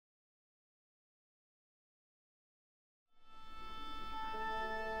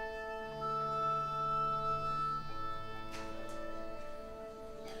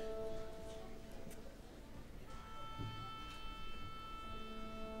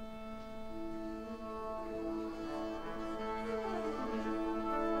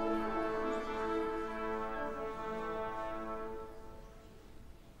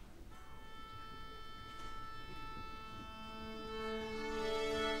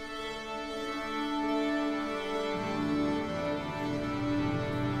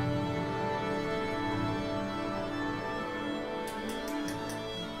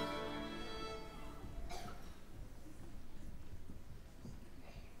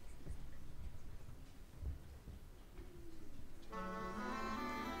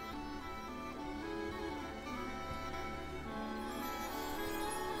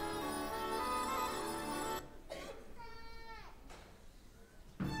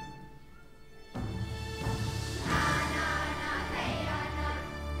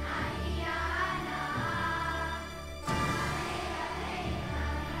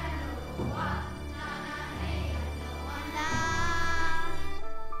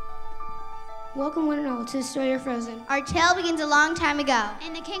Welcome one and all to the story of Frozen. Our tale begins a long time ago.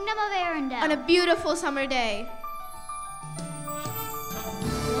 In the kingdom of Arendelle. On a beautiful summer day.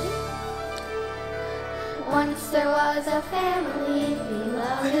 Once there was a family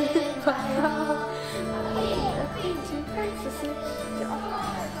beloved by all. A queen, two princesses, they're all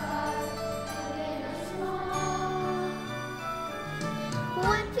in a small.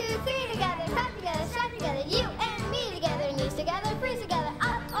 1, 2, 3 together, clap together, shout together, you and me together, knees together, freeze together,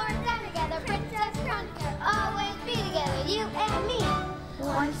 up or down together, princess crown together, always be together, you and me.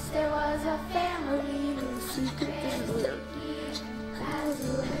 Once there was a family, the secret is weird.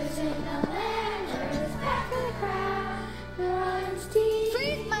 As lives in a land where it's back in the crowd, runs deep.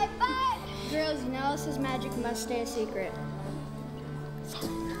 Freeze my butt! Girls, you know Elsa's magic must stay a secret.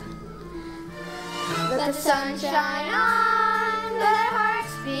 Let the sun shine on, let our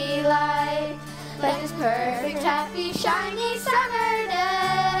hearts be light. Like this perfect, happy, shiny summer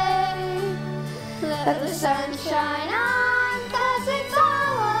day. Let the sun shine on, 'cause it's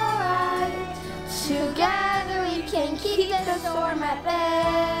all alright. Together we can keep the storm at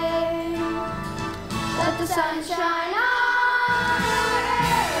bay. Let the sun shine on over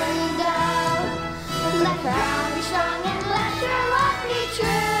Arendelle. Let the ground be strong and let your love be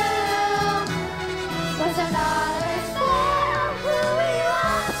true. Let's our daughters tell who we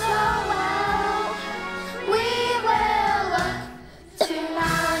love so well. We will look to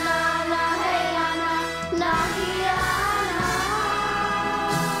na na na hey na na hi na.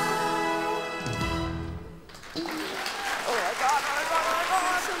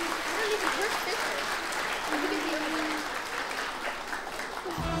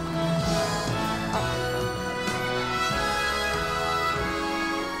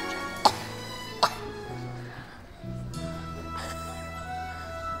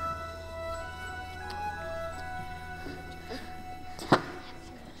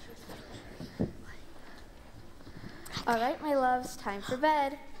 All right, my loves, time for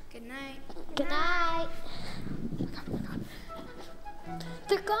bed. Good night. Good night.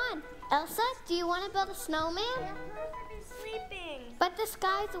 They're gone. Elsa, do you want to build a snowman? Sleeping. But the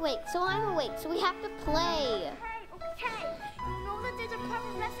sky's awake, so I'm awake, so we have to play. Okay. You know that there's a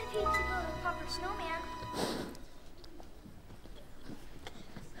proper recipe to build a proper snowman.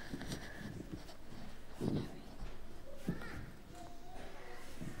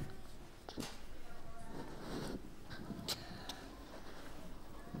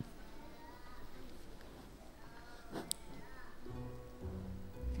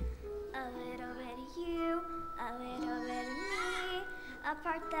 A little bit of you, a little bit of me, a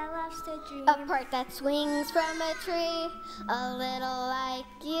part that loves to dream. A part that swings from a tree, a little like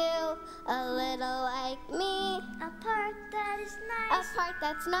you, a little like me. A part that is A nice. part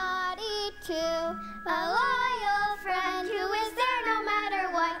that's naughty too, a loyal friend who is there no matter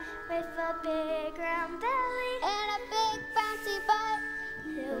what, With a big round belly. and a big bouncy butt.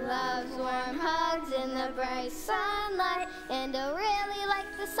 Who loves warm hugs in the bright sunlight, and he'll really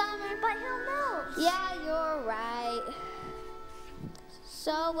like the summer, But he'll melt. yeah, you're right.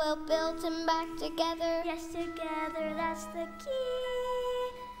 So we'll build him back together, Yes, together, that's the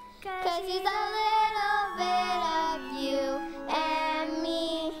key. 'cause he's a little bit of you and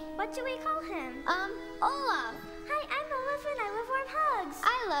me. What do we call him? Olaf. Hi, I'm Olaf and I love warm hugs.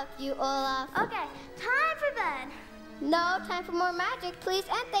 I love you, Olaf. Okay, time for bed. No, time for more magic, please,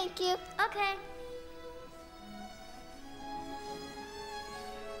 and thank you. Okay.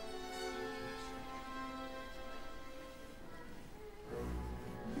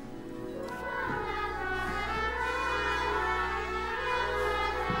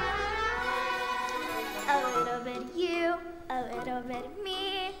 A little bit of you, a little bit of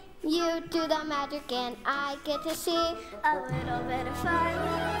me, You do the magic and I get to see. a little bit of fun,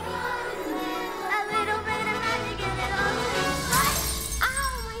 a little bit of magic and it all tastes fun.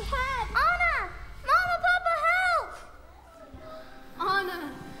 Ow, my head! Anna! Mama, Papa, help! Anna.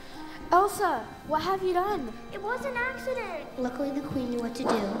 Elsa, what have you done? It was an accident. Luckily, the queen knew what to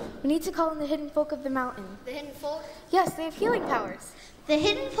do. We need to call in the hidden folk of the mountain. The hidden folk? Yes, they have healing powers. The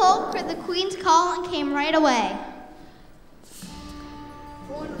hidden folk heard the queen's call and came right away.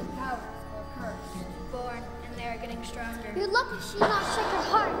 Born with powers or cursed. Born, and they are getting stronger. You're lucky she did not shake her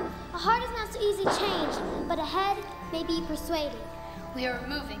heart. A heart is not so easy changed, but a head may be persuaded. We are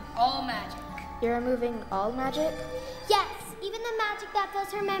removing all magic. You're removing all magic? Yes, even the magic that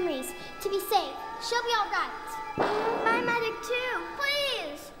fills her memories. To be safe, she'll be all right. My magic too,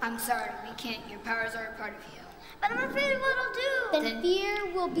 please. I'm sorry, we can't. Your powers are a part of you. But I'm afraid of what it'll do. Then fear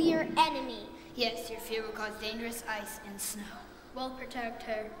will be your enemy. Yes, your fear will cause dangerous ice and snow. We'll protect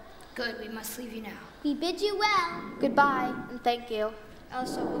her. Good, we must leave you now. We bid you well. Goodbye, and thank you.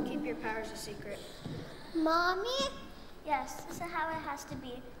 Elsa, we'll keep your powers a secret. Mommy? Yes, this is how it has to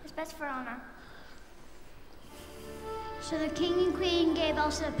be. It's best for Anna. So the king and queen gave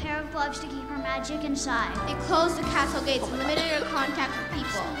Elsa a pair of gloves to keep her magic inside. They closed the castle gates and limited her contact with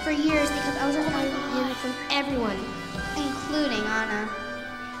people. For years, because Elsa was hiding from everyone. Including Anna.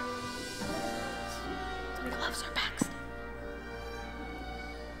 My gloves are back.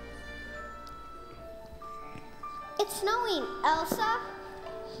 It's snowing, Elsa.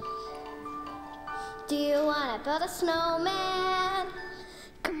 Do you want to build a snowman?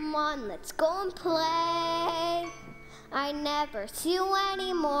 Come on, let's go and play. I never see you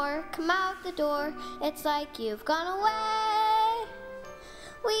anymore. Come out the door, it's like you've gone away.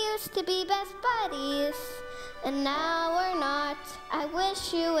 We used to be best buddies, and now we're not. I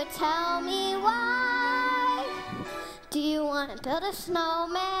wish you would tell me why. Do you want to build a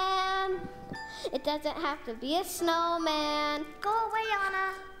snowman? It doesn't have to be a snowman. Go away,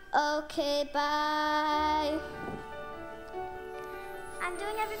 Anna. Okay, bye. I'm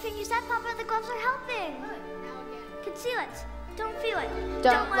doing everything you said, Papa. The gloves are helping. Conceal it. Don't feel it.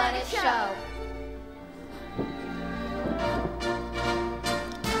 Don't let it show.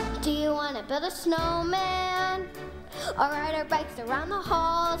 Do you want to build a snowman? Or ride our bikes around the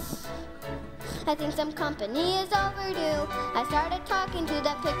halls? I think some company is overdue. I started talking to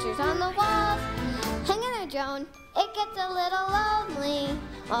the pictures on the walls. Hang in there, Joan. It gets a little lonely.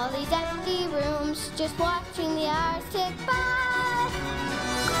 All these empty rooms, just watching the hours tick by.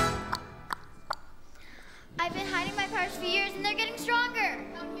 I've been hiding my powers for years and they're getting stronger.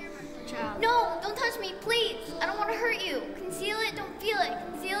 Come here, child. No, don't touch me, please. I don't want to hurt you. Conceal it, don't feel it.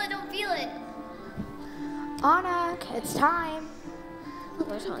 Conceal it, don't feel it. Anna, it's time.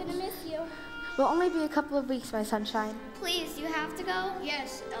 Where's Hans? miss you. We'll only be a couple of weeks, my sunshine. Please, you have to go?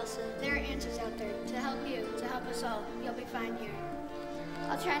 Yes, Elsa, there are answers out there to help you, to help us all. You'll be fine here.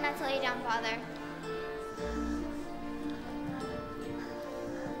 I'll try not to lay down, Father.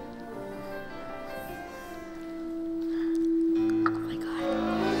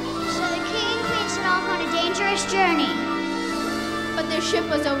 So the king and queen set off on a dangerous journey. But their ship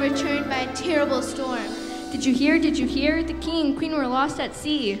was overturned by a terrible storm. Did you hear? Did you hear? The king and queen were lost at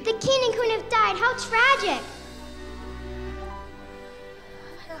sea. The king and queen have died. How tragic.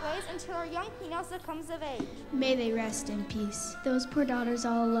 Her ways until our young Queen Elsa comes of age. May they rest in peace. Those poor daughters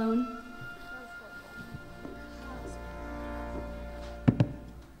all alone.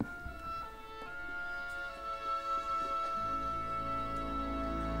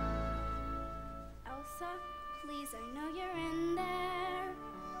 Elsa, please, I know you're in there.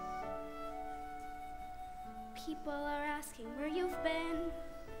 People are asking where you've been.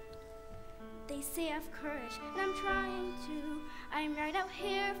 They say have courage, and I'm trying to. I'm right out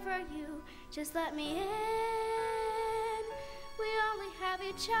here for you. Just let me in. We only have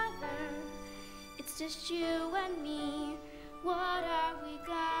each other. It's just you and me. What are we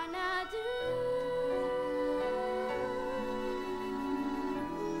gonna do?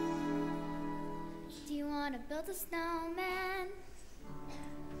 Do you want to build a snowman?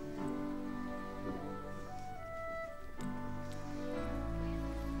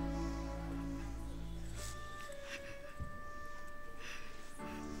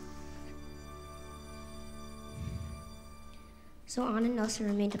 So Anna and Elsa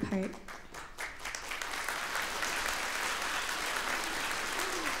remained apart.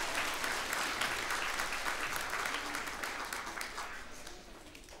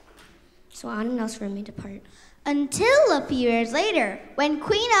 Until a few years later, when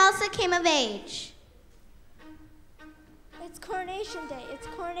Queen Elsa came of age. It's Coronation Day. It's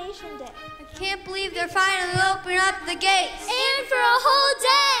Coronation Day. I can't believe they're finally opening up the gates. And for a whole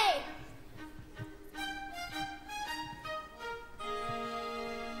day!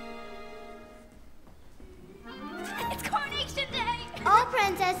 It's Coronation Day. Oh,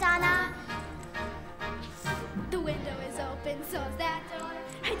 Princess Anna. The window is open, so is that door.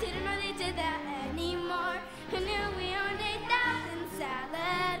 I didn't know they did that anymore. Who knew we owned 8,000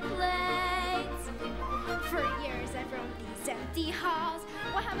 salad plates? For years I've roamed these empty halls.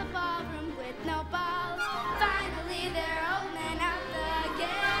 We'll have a ballroom with no balls. Finally they're opening out the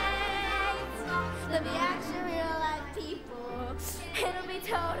gates. There'll be actual real life people. It'll be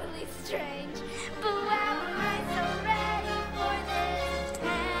totally strange. But wow, am I so ready for this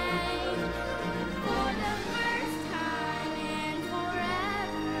change? For the first time in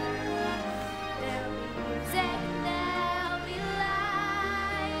forever, there'll be music, there'll be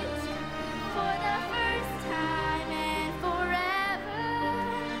lights. For the first time in forever,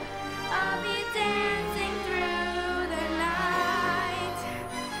 I'll be dancing through the night.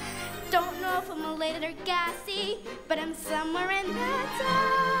 Don't know if I'm elated or gassy, but I'm somewhere in that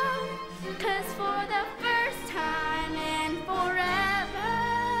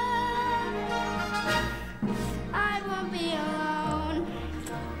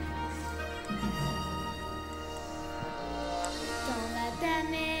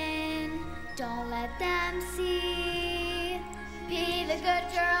Don't let them see. Be the good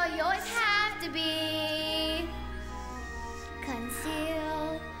girl you always have to be.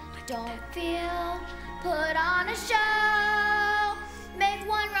 Conceal, don't feel. Put on a show. Make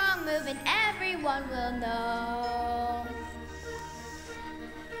one wrong move and everyone will know.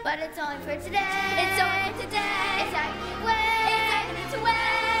 But it's only for today. It's only for today. It's not gonna wait. It's not gonna need to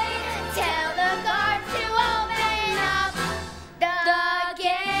wait. Tell the guards to open up the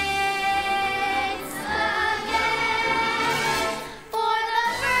gates again. For the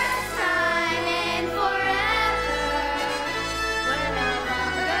first time in forever, we're no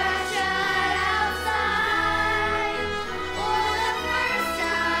longer shut outside. For the first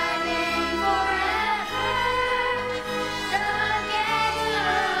time in forever, the gates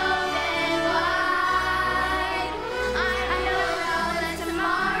are open wide. I know that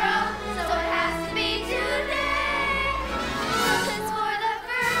tomorrow, so it has to be today. 'Cause for the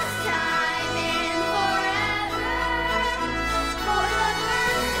first time in forever, for the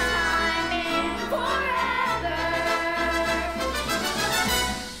first time in forever,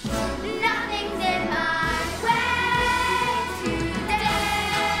 nothing's in my way today.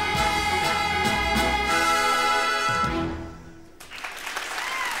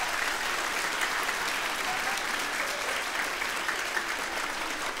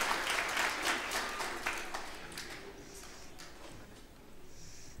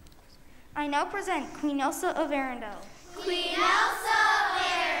 I now present Queen Elsa of Arendelle. Queen Elsa of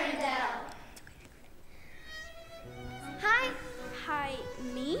Arendelle. Hi. Hi,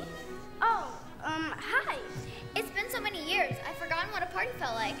 me? Oh, hi. It's been so many years, I've forgotten what a party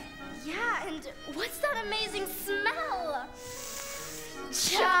felt like. Yeah, and what's that amazing smell?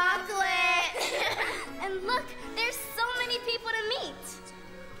 Chocolate. And look, there's so many people to meet.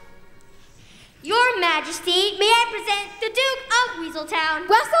 Your Majesty, may I present the Duke of Weaseltown.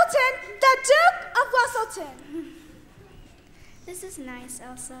 Wesselton, the Duke of Wesselton. This is nice,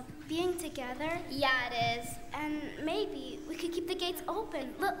 Elsa. Being together. Yeah, it is. And maybe we could keep the gates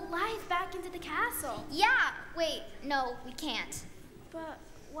open, let life back into the castle. Yeah. Wait, no, we can't. But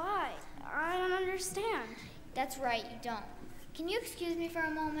why? I don't understand. That's right, you don't. Can you excuse me for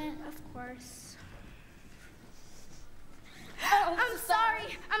a moment? Of course. Oh, I'm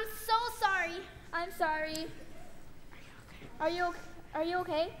sorry. I'm so sorry. I'm sorry. Are you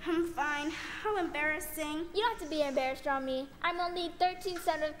okay? I'm fine. How embarrassing. You don't have to be embarrassed on me. I'm only 13th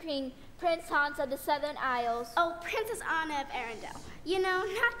son of King Prince Hans of the Southern Isles. Oh, Princess Anna of Arendelle. You know,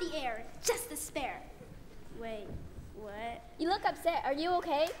 not the heir, just the spare. Wait, what? You look upset. Are you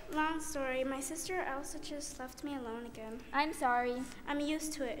okay? Long story. My sister Elsa just left me alone again. I'm sorry. I'm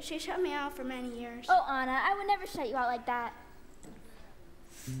used to it. She shut me out for many years. Oh, Anna, I would never shut you out like that.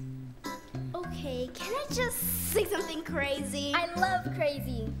 Okay, can I just say something crazy? I love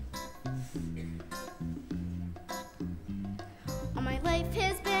crazy. All my life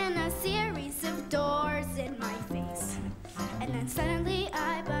has been a series of doors in my face. And then suddenly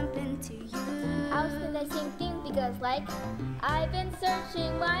I bump into you. I was thinking the same thing because, like, I've been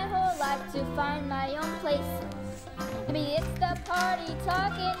searching my whole life to find my own place. Maybe it's the party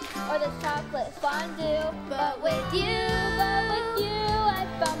talking or the chocolate fondue. But with you, I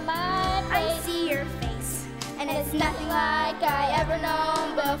found my place. I see your face, and It's nothing like I ever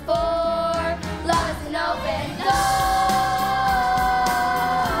known before. Love is an open door.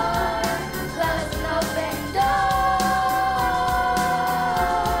 Love is an open door.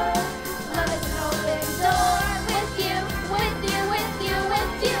 Love is an open door. With you, with you, with you,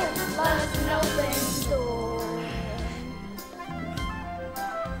 with you. Love is an open door.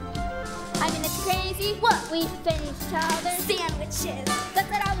 I mean, it's crazy. What? We finished each other's sandwiches. That's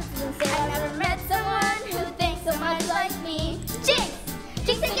what I was gonna say. I've never met someone who thinks so much like me. Jinx!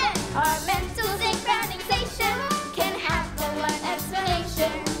 Jinx again! Our mental synchronization can have but one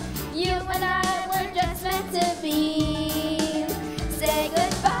explanation. You and I were just meant to be. Say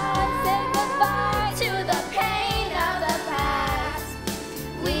goodbye to the pain of the past.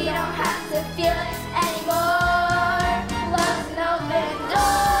 We don't have to feel it anymore. Love's an open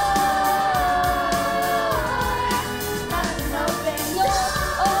door. Love's an open door.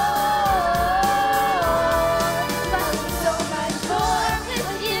 Love is so much more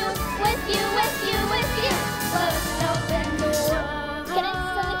with you, with you, with you, with you. Love's an open door. Can I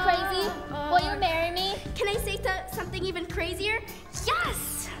say something crazy? Will you marry me? Can I say something even crazier?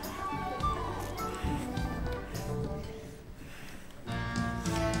 Yes!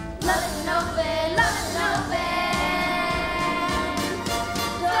 Love is an open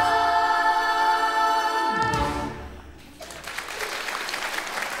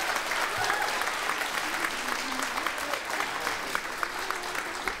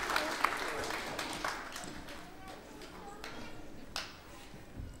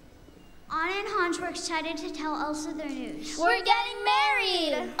decided to tell Elsa their news. We're getting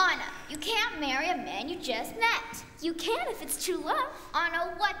married! Anna, you can't marry a man you just met. You can if it's true love.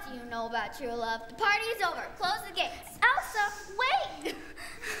 Anna, what do you know about true love? The party is over. Close the gates. Elsa, wait!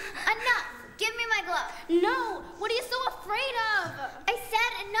 Enough! Give me my glove. No! What are you so afraid of? I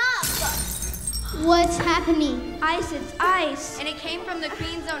said enough! What's happening? Ice, it's ice. And it came from the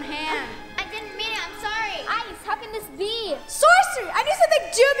Queen's own hand. I didn't mean it. I'm sorry. Ice, how can this be? Sorcery! I knew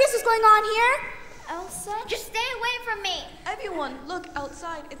something dubious was going on here. Elsa? Just stay away from me. Everyone, look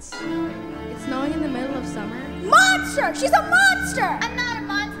outside. It's snowing in the middle of summer. Monster! She's a monster! I'm not a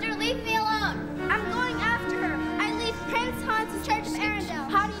monster. Leave me alone. I'm going after her. I leave Prince Hans in charge of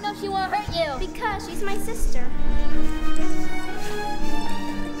Arendelle. How do you know she won't hurt you? Because she's my sister.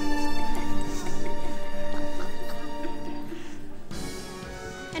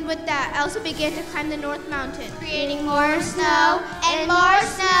 And with that, Elsa began to climb the North Mountain, Creating more snow and more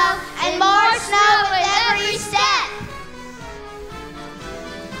snow and more snow with every step.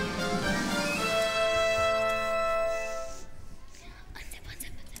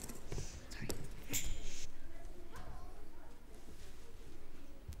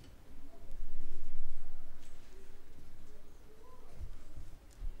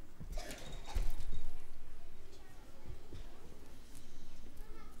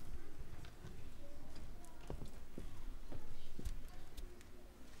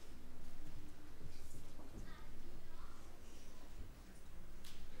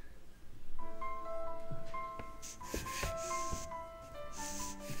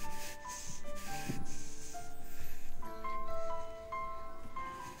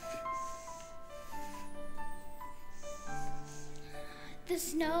 The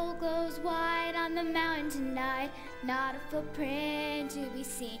snow glows white on the mountain tonight, not a footprint to be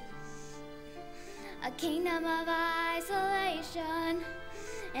seen. A kingdom of isolation,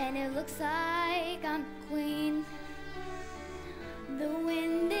 and it looks like I'm the queen. The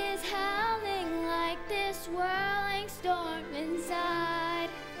wind is howling like this whirling storm inside.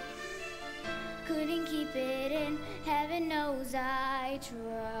 Couldn't keep it in, heaven knows I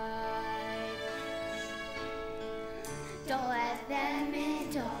tried. Don't let them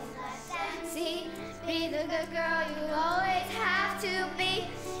in, don't let them see. Be the good girl you always have to be.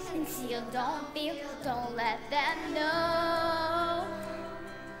 Conceal, don't feel, don't let them know.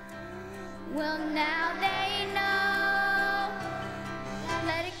 Well, now they know.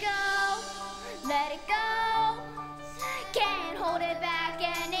 Let it go, let it go. Can't hold it back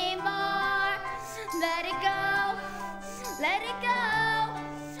anymore. Let it go, let it go.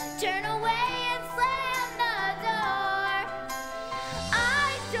 Turn away and slam the door.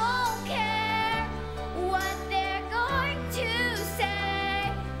 I don't care what they're going to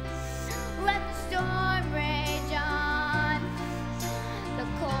say. Let the storm rage on. The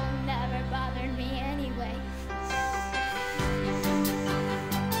cold never bothered me anyway.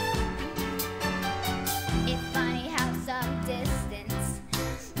 It's funny how some distance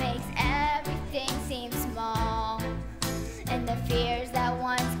makes everything seem small, and the fear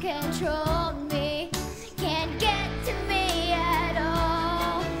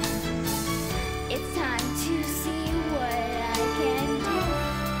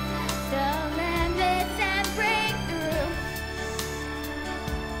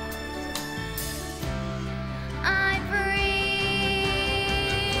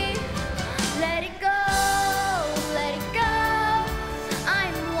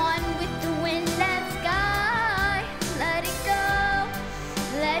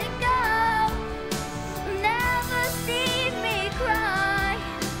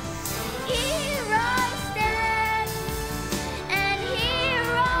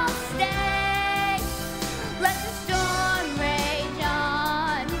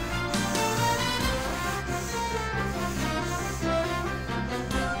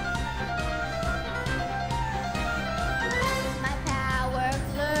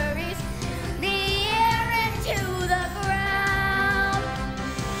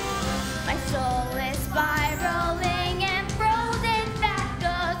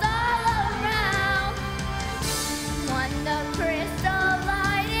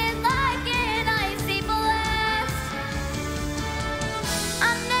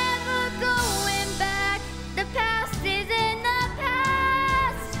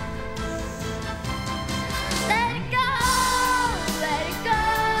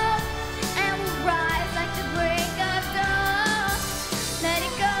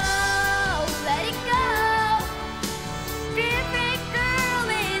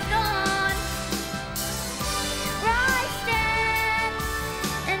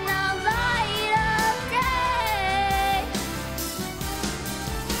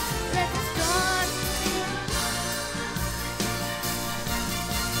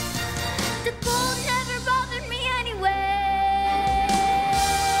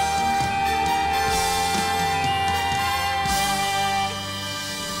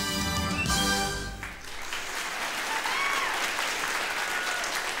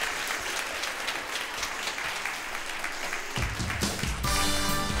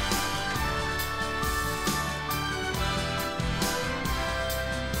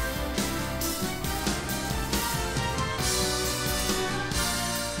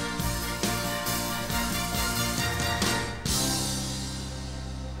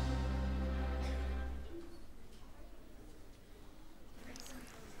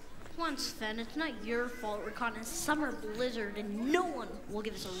on, Sven. It's not your fault. We're caught in a summer blizzard and no one will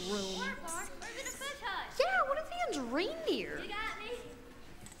give us a room. Yeah, what if he owns reindeer?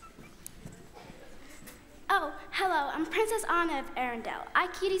 Oh, hello. I'm Princess Anna of Arendelle. I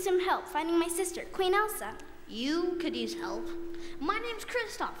could use some help finding my sister, Queen Elsa. You could use help. My name's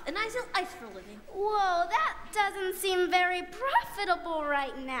Kristoff, and I sell ice for a living. Whoa, that doesn't seem very profitable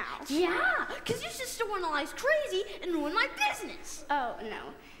right now. Yeah, because your sister went all ice crazy and ruined my business. Oh,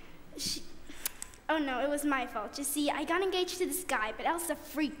 no. Oh, no, it was my fault. You see, I got engaged to this guy, but Elsa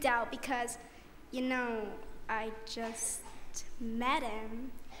freaked out because, you know, I just met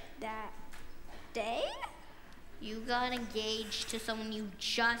him that day. You got engaged to someone you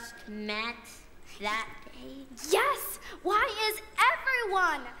just met that day? Yes! Why is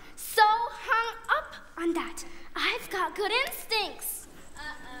everyone so hung up on that? I've got good instincts.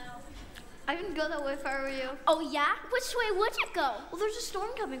 I wouldn't go that way if I were you. Oh, yeah? Which way would you go? Well, there's a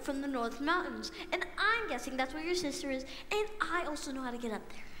storm coming from the North Mountains, and I'm guessing that's where your sister is, and I also know how to get up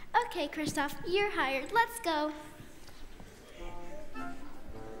there. Okay, Kristoff, you're hired. Let's go.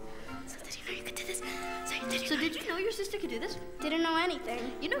 So did you know you could do this? So did you know your sister could do this? Didn't know anything.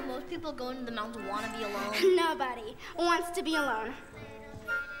 You know most people going to the mountains want to be alone. Nobody wants to be alone.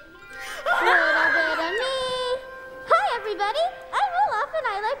 Little bit of me. Hi, everybody. I'm Olaf, and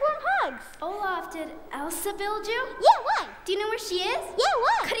I like warm hugs. Olaf, did Elsa build you? Yeah, why? Do you know where she is? Yeah,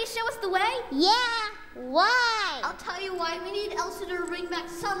 why? Could you show us the way? Yeah, why? I'll tell you why. We need Elsa to bring back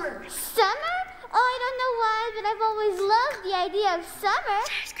summer. Summer? Oh, I don't know why, but I've always loved the idea of summer.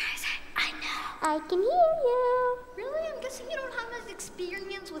 She's crazy. I know. I can hear you. Really? I'm guessing you don't have much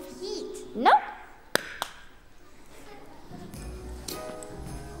experience with heat. Nope.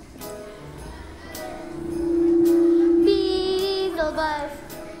 Bees will buzz,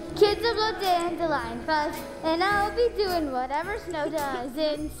 kids will blow dandelion fuzz, and I'll be doing whatever snow does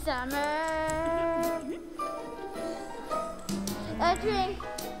in summer. A drink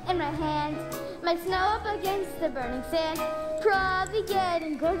in my hand, my snow up against the burning sand, probably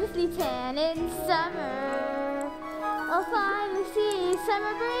getting gorgeously tan in summer. I'll finally see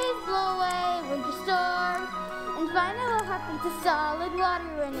summer breeze blow away winter storm, and find out what happens to solid water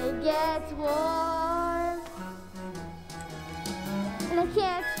when it gets warm. And I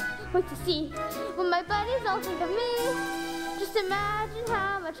can't wait to see what my buddies all think of me. Just imagine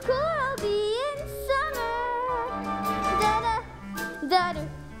how much cooler I'll be in summer. Da-da, da-do,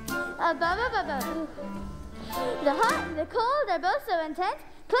 ba-ba-ba-ba. The hot and the cold are both so intense.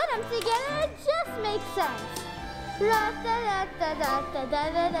 Put them together, it just makes sense.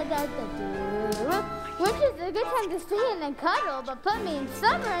 Winter's a good time to stay in and cuddle, but put me in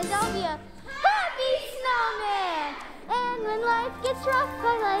summer and I'll be a happy snowman. And when life gets rough,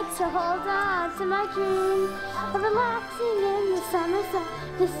 I like to hold on to my dream of relaxing in the summer sun,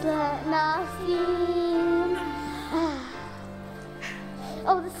 just letting off steam.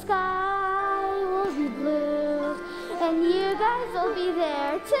 Oh, the sky will be blue, and you guys will be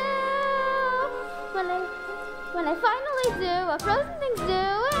there too. When I finally do what frozen things do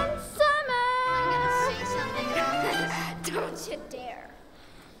in summer. I'm gonna say something. Don't you dare.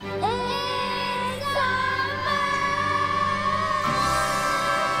 In summer.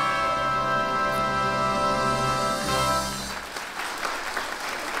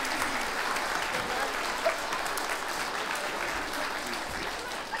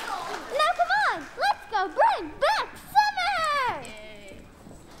 Now come on, let's go bring back summer.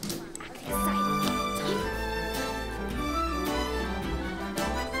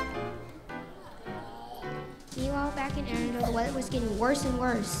 Meanwhile, back in Arendelle, the weather was getting worse and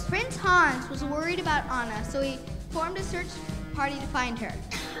worse. Prince Hans was worried about Anna, so he formed a search party to find her.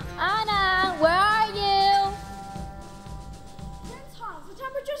 Anna, where are you? Prince Hans, the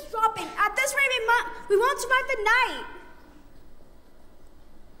temperature's dropping. At this rate, we won't survive the night.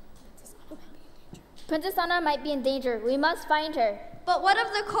 Princess Anna might be in danger. We must find her. But what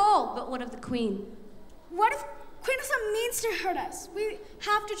of the cold? But what of the queen? What if Queen Elsa means to hurt us? We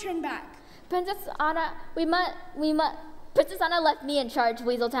have to turn back. Princess Anna, we must. Princess Anna left me in charge,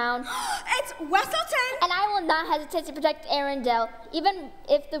 Weaseltown. It's Wesselton! And I will not hesitate to protect Arendelle. Even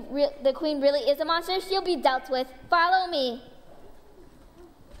if the queen really is a monster, she'll be dealt with. Follow me.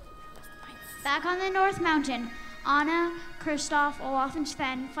 Back on the North Mountain, Anna, Kristoff, Olaf, and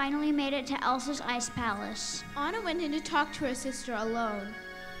Sven finally made it to Elsa's ice palace. Anna went in to talk to her sister alone.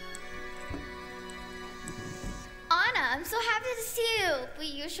 Anna, I'm so happy to see you, but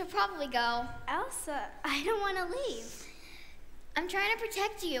you should probably go. Elsa, I don't want to leave. I'm trying to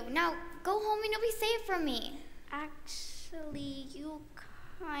protect you. Now, go home and you'll be safe from me. Actually, you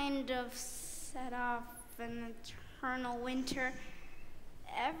kind of set off an eternal winter.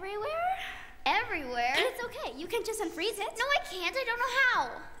 Everywhere? Everywhere? But it's okay. You can just unfreeze it. No, I can't. I don't know how.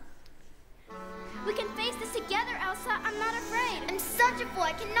 We can face this together, Elsa. I'm not afraid. I'm such a fool.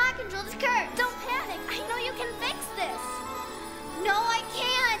 I cannot control this current. Don't panic. I know you can fix this. No, I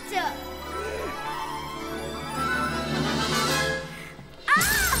can't.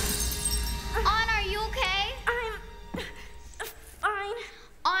 Anna, are you okay? I'm fine.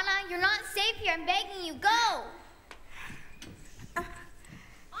 Anna, you're not safe here. I'm begging you. Go. Anna,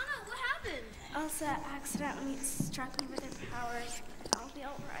 what happened? Elsa accidentally struck me with her powers. I'll be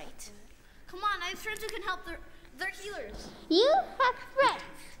all right. Come on, I have friends who can help. They're healers. You have friends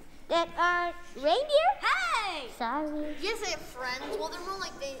that are reindeer? Hey! Sorry. Yes, I have friends. Well, they're more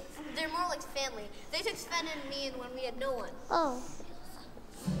like family. They took Sven and me in when we had no one. Oh.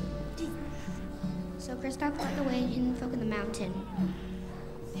 So Kristoff led the way to hidden folk in the mountain.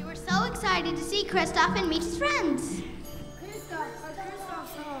 They were so excited to see Kristoff and meet his friends.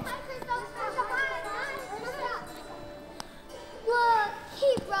 Look,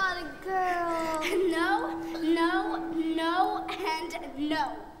 he brought a girl. No, no, no, and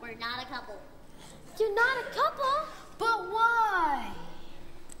no. We're not a couple. You're not a couple. But why?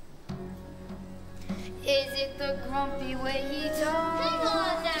 Is it the grumpy way he talks? Hang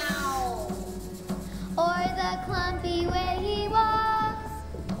on now. Or the clumpy way he walks.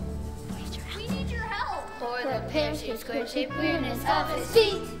 We need your help. Or the pear-shaped, square-shaped weirdness of his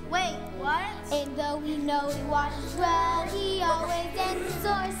feet? Wait, what? And though we know he washes well, he always ends the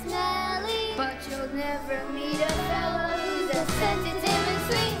sore smelly. But you'll never meet a fellow who's as sensitive and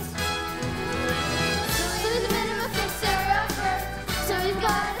sweet. So he's a bit of a fixer-upper, so he's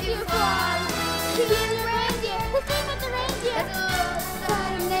got a few flaws. He's a reindeer, his name is the reindeer. That's a little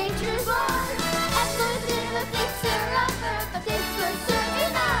Side of nature's law. And so he's a bit of a fixer-upper, but this for certain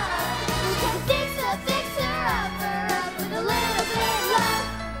is not. We can fix a fixer-upper up with a little bit of love.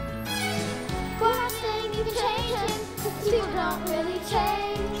 We're not saying you can change him, 'cause people don't really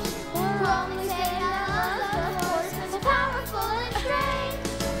change. We're only saying that love, of course, is powerful and strange.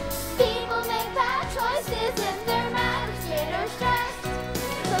 People make bad choices if they're mad or scared or stressed.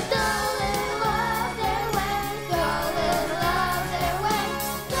 So throw a little love their way, throw a little love their way.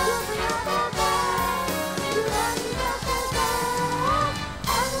 Don't be out that bad, you love me not that bad.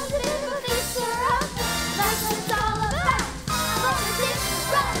 I'm a bit of a fixer-upper, that's what it's all about. I'm a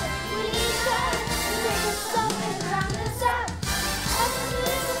fixer-upper, we need each other, and make us something around us up. I'm a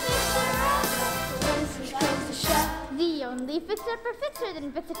bit of a fixer-upper, when push comes to shove. The only fixer-upper fixer than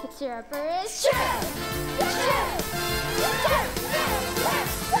fixer-upper is true.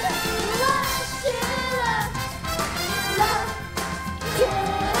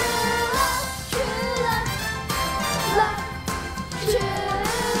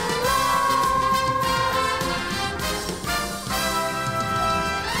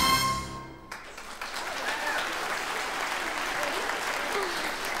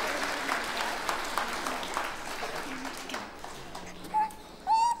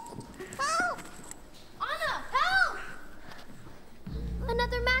 Anna, help!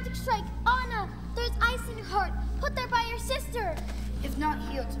 Another magic strike. Anna, there's ice in your heart. Put there by your sister. If not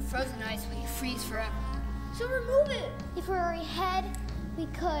healed to frozen ice, will you freeze forever? So remove it. If we were ahead, we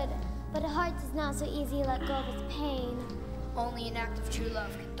could. But a heart is not so easy to let go of its pain. Only an act of true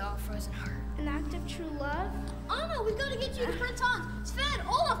love can thaw a frozen heart. An act of true love? Anna, we've got to get you to Prince Hans. Sven,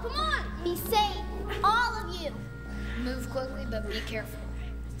 Olaf, come on. Be safe, all of you. Move quickly, but be careful.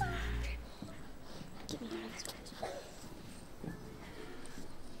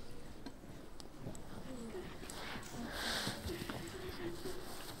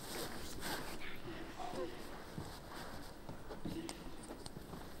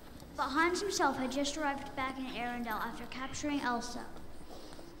 But Hans himself had just arrived back in Arendelle after capturing Elsa.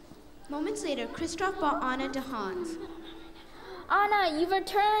 Moments later, Kristoff brought Anna to Hans. Anna, you've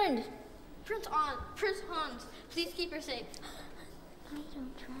returned. Prince Hans, please keep her safe. I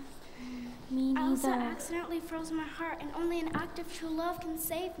don't trust her. Me Elsa neither. accidentally froze my heart, and only an act of true love can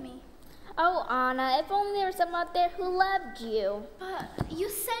save me. Oh, Anna, if only there was someone out there who loved you. But you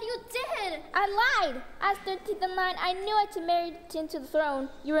said you did. I lied. I was 13th in line. I knew I had to marry into the throne.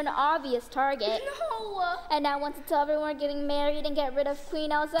 You were an obvious target. No. And now once I tell everyone we're getting married and get rid of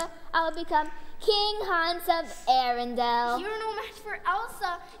Queen Elsa, I will become King Hans of Arendelle. You're no match for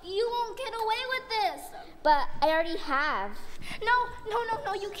Elsa. You won't get away with this. But I already have. No.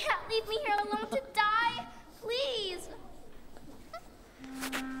 You can't leave me here alone to die. Please.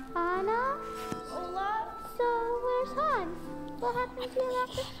 Anna? Olaf? So where's Hans? What happened to you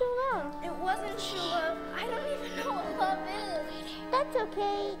after true love? It wasn't true love. I don't even know what love is. That's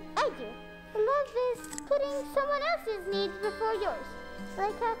okay. I do. Love is putting someone else's needs before yours.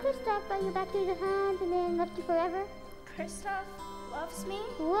 Like how Kristoff brought you back to the hunt and then left you forever. Kristoff loves me?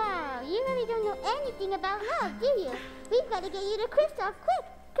 Wow, you really don't know anything about love, do you? We've got to get you to Kristoff, quick!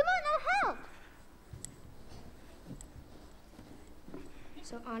 Come on, I'll help!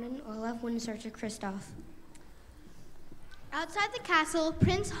 So Anna and Olaf went in search of Kristoff. Outside the castle,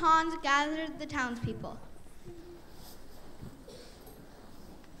 Prince Hans gathered the townspeople.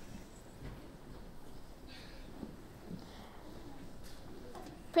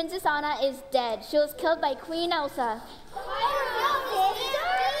 Princess Anna is dead. She was killed by Queen Elsa.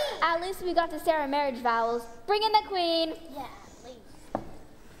 At least we got to say our marriage vows. Bring in the queen. Yeah.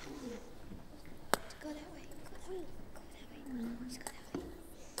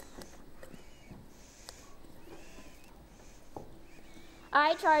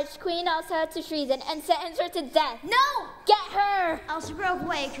 I charged Queen Elsa to treason and sentenced her to death. No! Get her! Elsa broke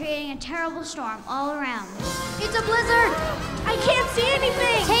away, creating a terrible storm all around. It's a blizzard! I can't see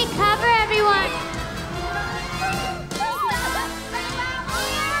anything! Take cover, everyone!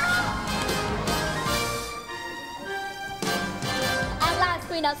 At last,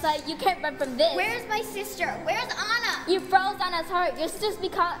 Queen Elsa, you can't run from this. Where's my sister? Where's Anna? You froze Anna's heart. Your sister's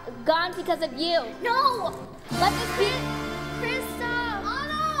gone because of you. No! Let this be... Kristoff!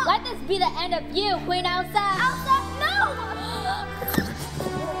 Anna! Let this be the end of you, Queen Elsa! Elsa, no!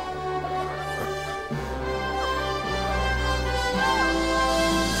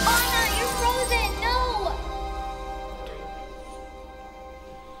 Anna, you're frozen! No!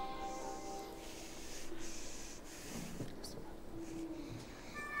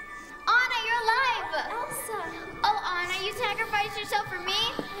 Anna, you're alive! Elsa, Oh, Anna, you sacrificed yourself for me?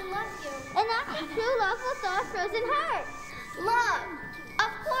 I love you. And that's what true love will thaw a frozen heart. Love!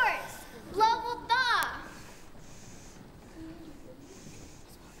 Of course! Love will thaw!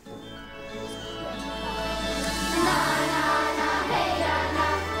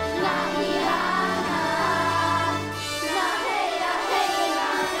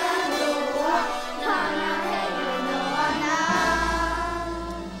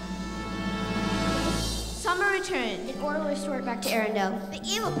 Summer returned. And order restored back to Arendelle. The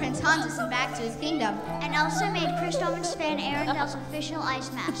evil Prince Hans is sent back to his kingdom. And Elsa made Kristoff and Sven Arendelle's official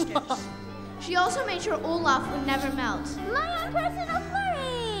ice masters. She also made sure Olaf would never melt. My own personal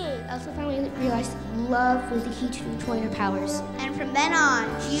flurry! Elsa finally realized love was the key to join her powers. And from then on,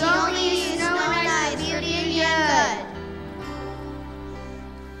 she only used snow and ice for beauty and good.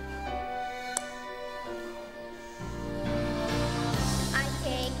 I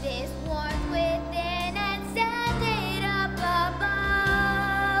take this warmth within and send it up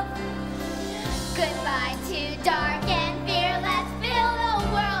above. Goodbye to dark and fear. Let's fill the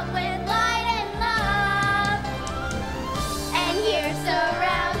world with light and love. And here,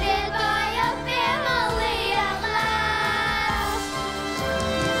 surrounded by a family at last.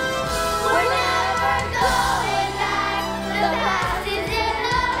 We're never going back. The past is in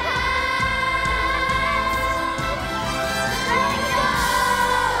the past. Let it go,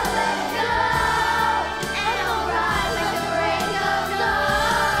 and I'll rise like the break of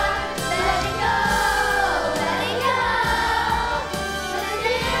dawn. Let it go, the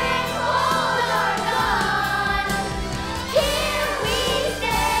lyrics hold are gone. Here we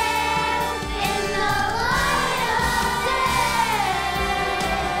stand in the light of day.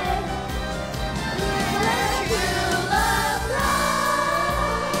 Let true love flow.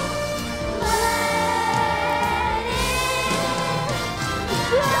 Let it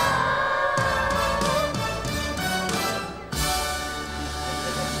flow.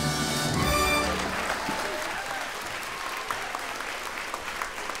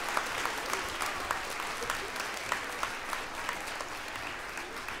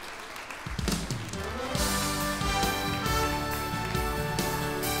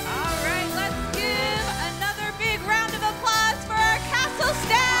 All right, let's give another big round of applause for our castle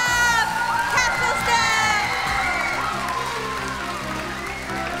staff! Castle staff!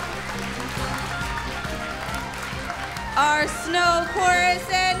 Our snow chorus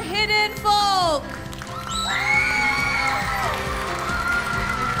and hidden folk!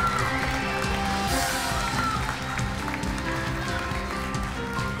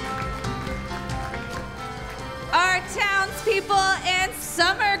 Our townspeople and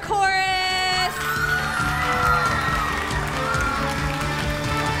summer chorus.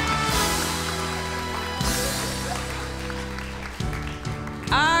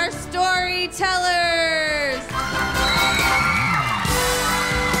 Our storytellers.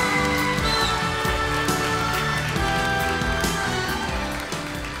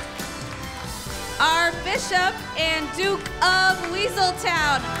 Our Bishop and Duke of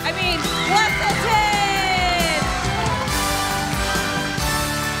Weaseltown. Weaselton.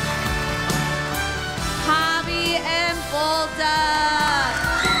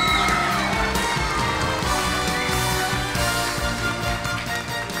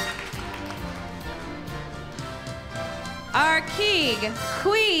 our king,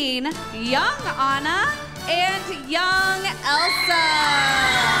 queen, young Anna, and young Elsa.